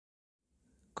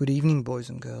Good evening, boys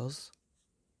and girls.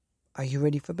 Are you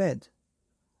ready for bed?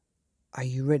 Are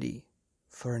you ready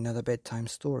for another bedtime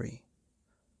story?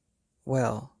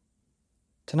 Well,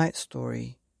 tonight's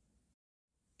story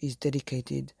is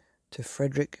dedicated to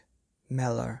Frederick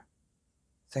Meller.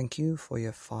 Thank you for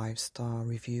your 5-star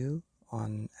review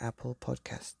on Apple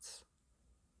Podcasts.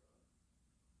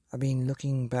 I've been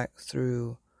looking back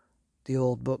through the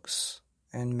old books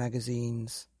and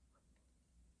magazines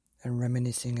and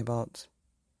reminiscing about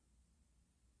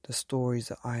the stories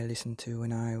that I listened to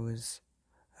when I was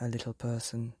a little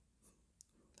person,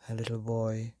 a little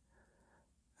boy,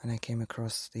 and I came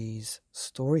across these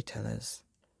storytellers,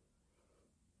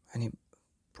 and it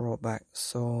brought back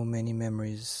so many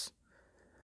memories.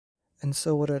 And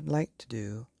so what I'd like to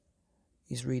do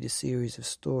is read a series of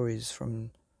stories from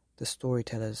the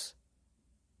storytellers,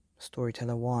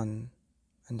 Storyteller 1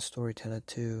 and Storyteller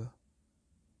 2,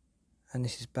 and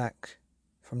this is back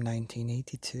from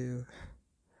 1982.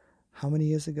 How many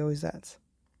years ago is that?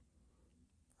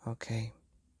 Okay.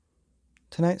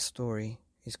 Tonight's story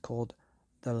is called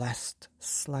The Last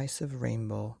Slice of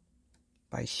Rainbow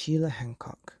by Sheila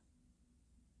Hancock.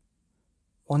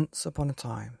 Once upon a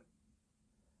time,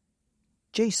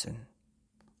 Jason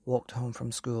walked home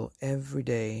from school every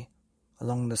day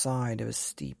along the side of a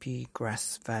steepy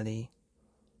grass valley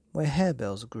where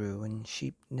harebells grew and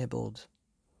sheep nibbled.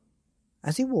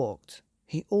 As he walked,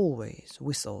 he always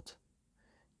whistled.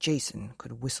 Jason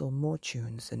could whistle more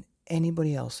tunes than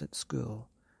anybody else at school,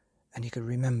 and he could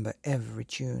remember every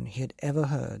tune he had ever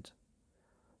heard.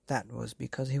 That was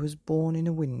because he was born in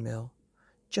a windmill,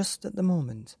 just at the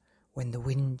moment when the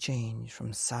wind changed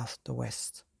from south to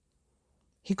west.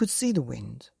 He could see the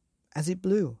wind as it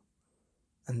blew,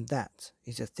 and that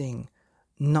is a thing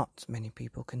not many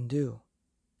people can do.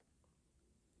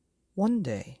 One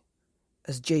day,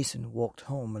 as Jason walked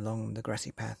home along the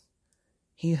grassy path,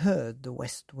 he heard the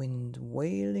west wind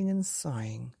wailing and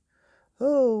sighing.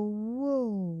 "Oh, whoa,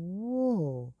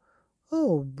 whoa,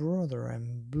 oh, brother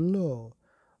and blow,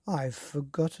 I've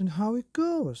forgotten how it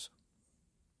goes."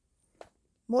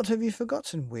 "What have you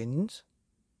forgotten, wind?"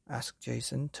 asked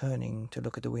Jason, turning to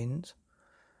look at the wind.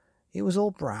 It was all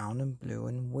brown and blue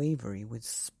and wavery with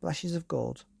splashes of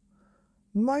gold.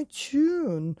 "My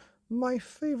tune, my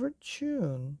favorite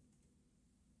tune."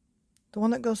 "The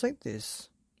one that goes like this,"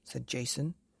 said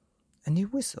Jason, and he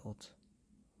whistled.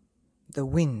 The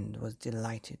wind was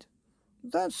delighted.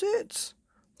 "That's it!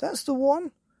 That's the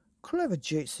one! Clever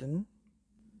Jason!"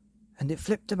 And it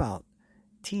flipped about,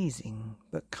 teasing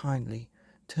but kindly,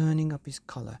 turning up his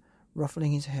collar,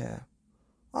 ruffling his hair.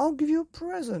 "I'll give you a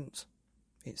present,"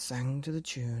 it sang to the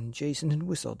tune Jason had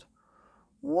whistled.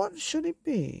 "What should it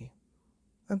be?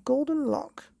 A golden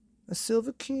lock? A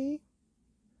silver key?"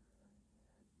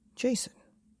 Jason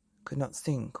could not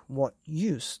think what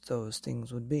use those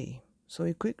things would be, so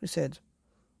he quickly said,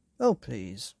 "Oh,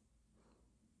 please,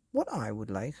 what I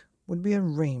would like would be a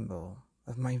rainbow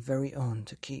of my very own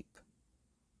to keep."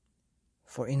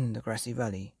 For in the grassy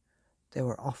valley there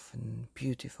were often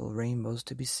beautiful rainbows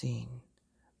to be seen,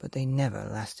 but they never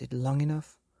lasted long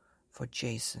enough for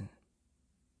Jason.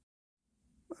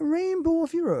 "A rainbow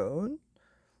of your own?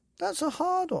 That's a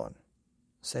hard one,"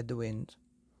 said the wind.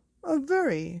 "A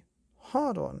very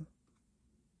hard one.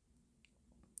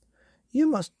 You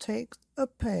must take a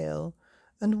pail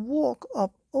and walk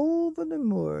up over the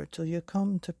moor till you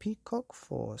come to Peacock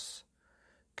Force.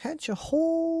 Catch a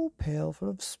whole pailful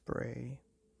of spray.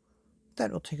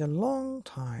 That will take a long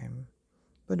time,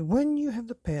 but when you have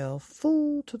the pail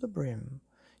full to the brim,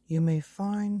 you may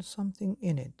find something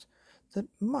in it that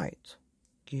might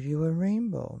give you a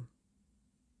rainbow."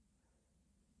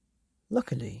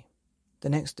 Luckily, the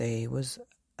next day was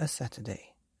a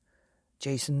Saturday.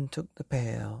 Jason took the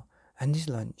pail and his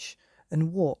lunch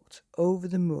and walked over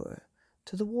the moor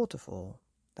to the waterfall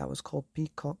that was called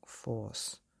Peacock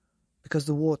Force, because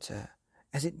the water,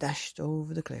 as it dashed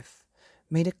over the cliff,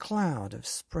 made a cloud of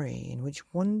spray in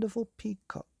which wonderful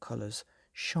peacock colours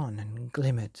shone and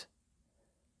glimmered.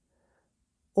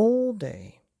 All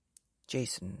day,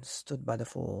 Jason stood by the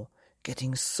fall,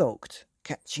 getting soaked,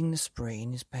 catching the spray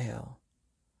in his pail.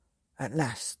 At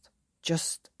last,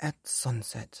 just at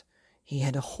sunset, he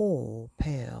had a whole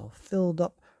pail filled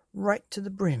up right to the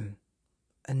brim,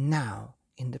 and now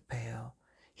in the pail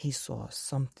he saw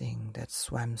something that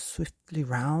swam swiftly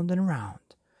round and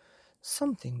round,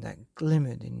 something that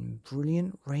glimmered in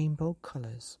brilliant rainbow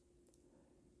colours.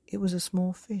 It was a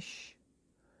small fish.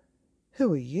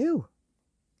 "Who are you?"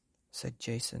 said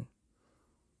Jason.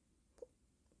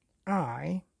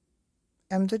 "I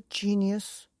am the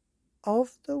genius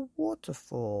of the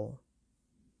waterfall."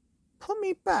 "Put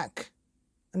me back,"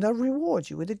 and I'll reward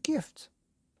you with a gift."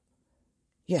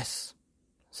 "Yes,"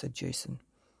 said Jason.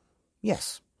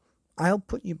 "Yes, I'll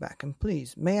put you back, and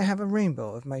please, may I have a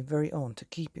rainbow of my very own to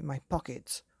keep in my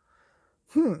pockets?"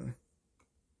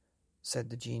 Said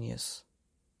the genius.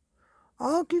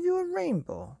 "I'll give you a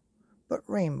rainbow, but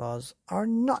rainbows are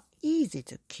not easy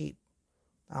to keep.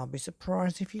 I'll be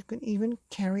surprised if you can even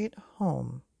carry it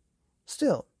home.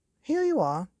 Still, here you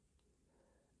are."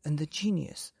 And the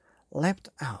genius leapt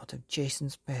out of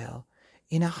Jason's pail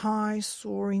in a high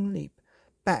soaring leap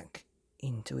back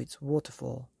into its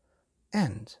waterfall,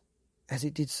 and, as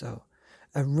it did so,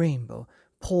 a rainbow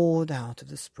poured out of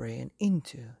the spray and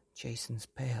into Jason's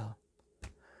pail.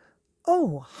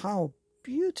 "Oh, how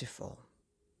beautiful!"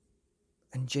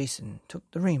 And Jason took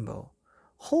the rainbow,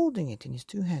 holding it in his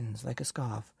two hands like a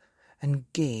scarf,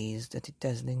 and gazed at its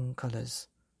dazzling colours.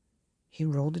 He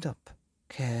rolled it up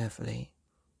carefully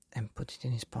and put it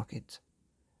in his pocket.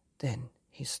 Then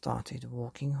he started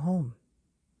walking home.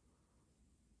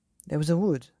 There was a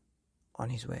wood on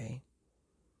his way,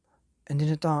 and in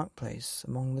a dark place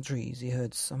among the trees he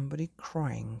heard somebody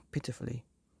crying pitifully.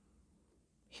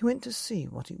 He went to see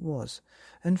what it was,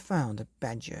 and found a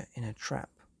badger in a trap.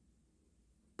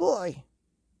 "Boy,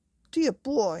 dear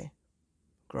boy,"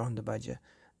 groaned the badger,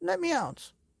 "let me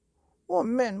out, or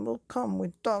men will come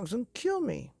with dogs and kill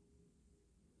me."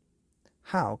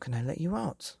 "How can I let you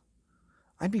out?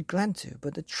 I'd be glad to,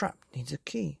 but the trap needs a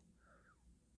key."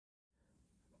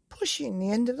 "Push in the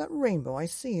end of that rainbow I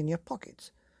see in your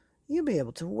pocket. You'll be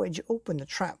able to wedge open the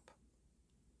trap."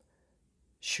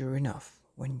 Sure enough,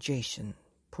 when Jason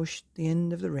pushed the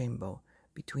end of the rainbow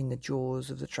between the jaws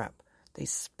of the trap, they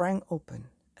sprang open,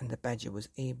 and the badger was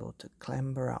able to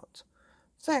clamber out.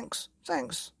 "Thanks,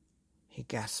 thanks," he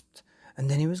gasped, and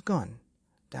then he was gone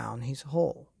down his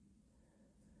hole.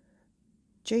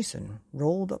 Jason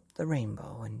rolled up the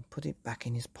rainbow and put it back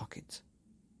in his pocket.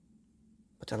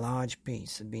 But a large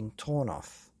piece had been torn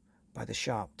off by the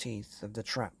sharp teeth of the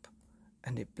trap,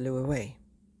 and it blew away.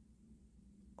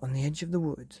 On the edge of the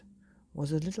wood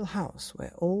was a little house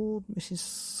where old Mrs.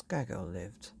 Skaggo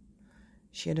lived.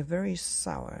 She had a very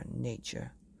sour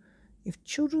nature. If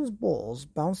children's balls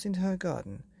bounced into her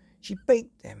garden, she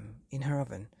baked them in her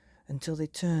oven until they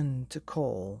turned to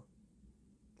coal,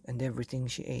 and everything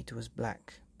she ate was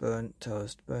black: burnt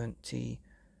toast, burnt tea,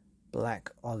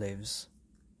 black olives.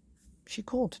 She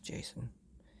called to Jason.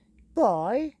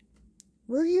 "Boy,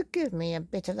 will you give me a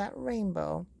bit of that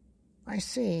rainbow? I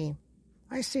see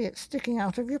it sticking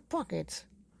out of your pocket.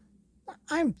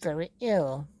 I'm very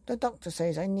ill. The doctor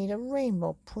says I need a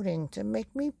rainbow pudding to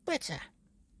make me better."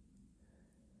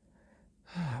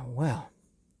 Well,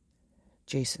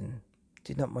 Jason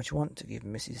did not much want to give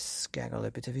Mrs. Skaggle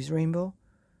a bit of his rainbow,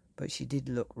 but she did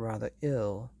look rather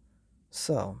ill.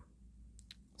 So,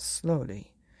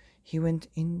 slowly, he went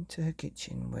into her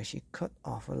kitchen, where she cut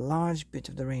off a large bit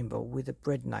of the rainbow with a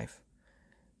bread knife.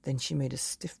 Then she made a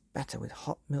stiff batter with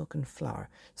hot milk and flour,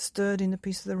 stirred in a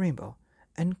piece of the rainbow,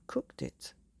 and cooked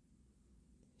it.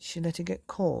 She let it get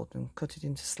cold and cut it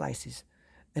into slices,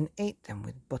 and ate them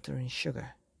with butter and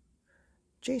sugar.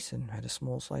 Jason had a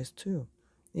small slice too.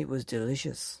 It was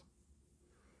delicious.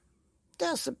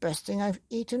 "That's the best thing I've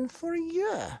eaten for a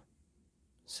year,"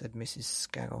 said Mrs.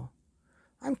 Skaggle.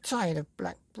 "I'm tired of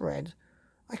black bread.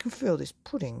 I can feel this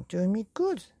pudding doing me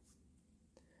good."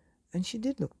 And she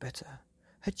did look better.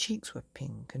 Her cheeks were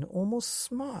pink and almost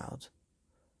smiled.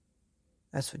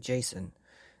 As for Jason,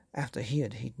 after he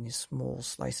had eaten his small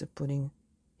slice of pudding,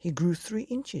 he grew 3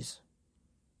 inches.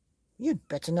 "You'd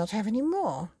better not have any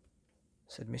more,"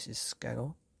 said Mrs.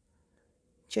 Skaggle.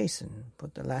 Jason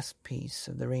put the last piece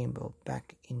of the rainbow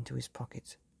back into his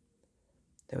pocket.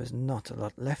 There was not a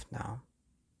lot left now.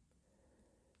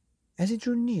 As he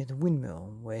drew near the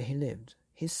windmill where he lived,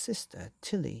 his sister,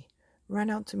 Tilly, ran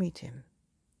out to meet him.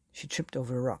 She tripped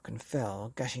over a rock and fell,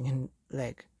 gashing her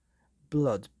leg.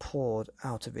 Blood poured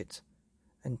out of it,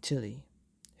 and Tilly,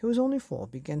 who was only 4,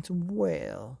 began to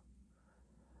wail.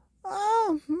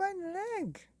 "Oh, my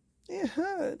leg! It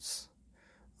hurts!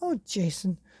 Oh,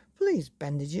 Jason, please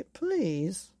bandage it,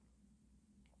 please."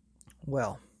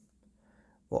 Well,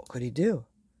 what could he do?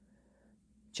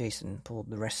 Jason pulled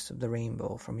the rest of the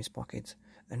rainbow from his pocket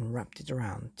and wrapped it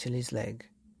around Tilly's leg.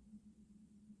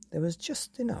 There was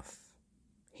just enough.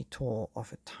 He tore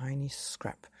off a tiny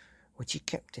scrap, which he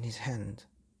kept in his hand.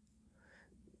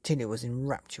 Tilly was in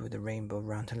rapture with the rainbow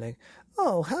round her leg.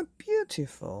 "Oh, how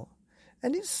beautiful!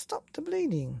 And it stopped the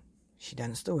bleeding." She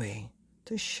danced away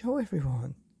to show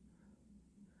everyone.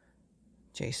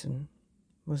 Jason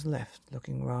was left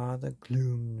looking rather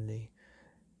gloomily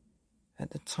at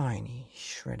the tiny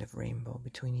shred of rainbow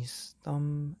between his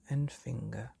thumb and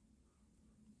finger.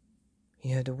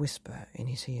 He heard a whisper in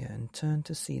his ear and turned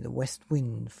to see the west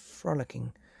wind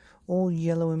frolicking, all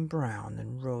yellow and brown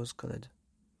and rose-coloured.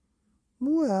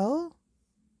 "Well,"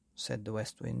 said the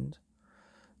west wind,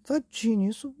 "that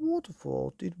genius of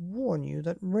waterfall did warn you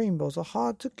that rainbows are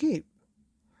hard to keep.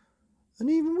 And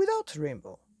even without a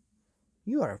rainbow,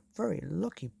 you are a very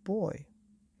lucky boy.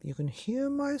 You can hear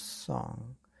my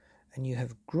song, and you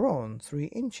have grown 3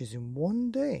 inches in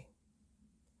one day."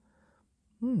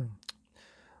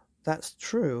 "That's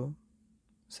true,"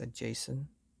 said Jason.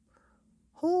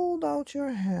 "Hold out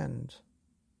your hand,"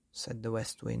 said the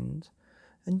west wind,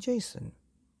 and Jason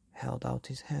held out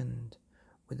his hand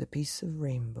with a piece of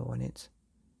rainbow on it,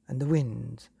 and the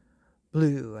wind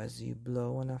blew as you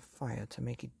blow on a fire to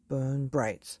make it burn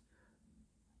bright.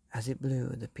 As it blew,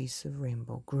 the piece of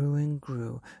rainbow grew and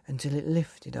grew until it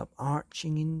lifted up,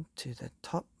 arching into the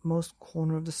topmost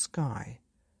corner of the sky.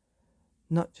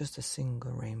 Not just a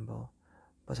single rainbow,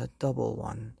 but a double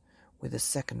one, with a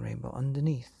second rainbow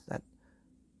underneath, that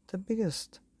the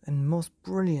biggest and most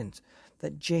brilliant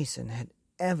that Jason had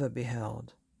ever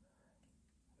beheld.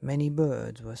 Many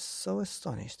birds were so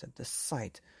astonished at the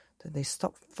sight that they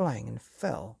stopped flying and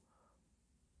fell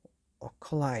or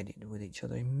collided with each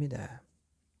other in midair.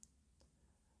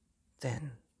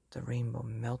 Then the rainbow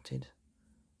melted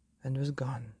and was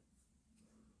gone.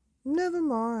 "Never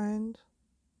mind,"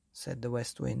 said the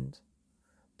west wind.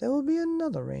 "There will be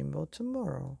another rainbow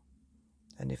tomorrow,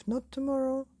 and if not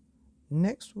tomorrow,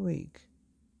 next week."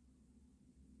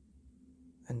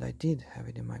 "And I did have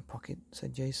it in my pocket,"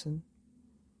 said Jason.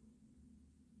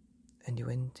 And he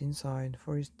went inside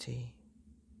for his tea.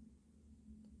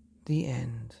 The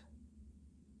end.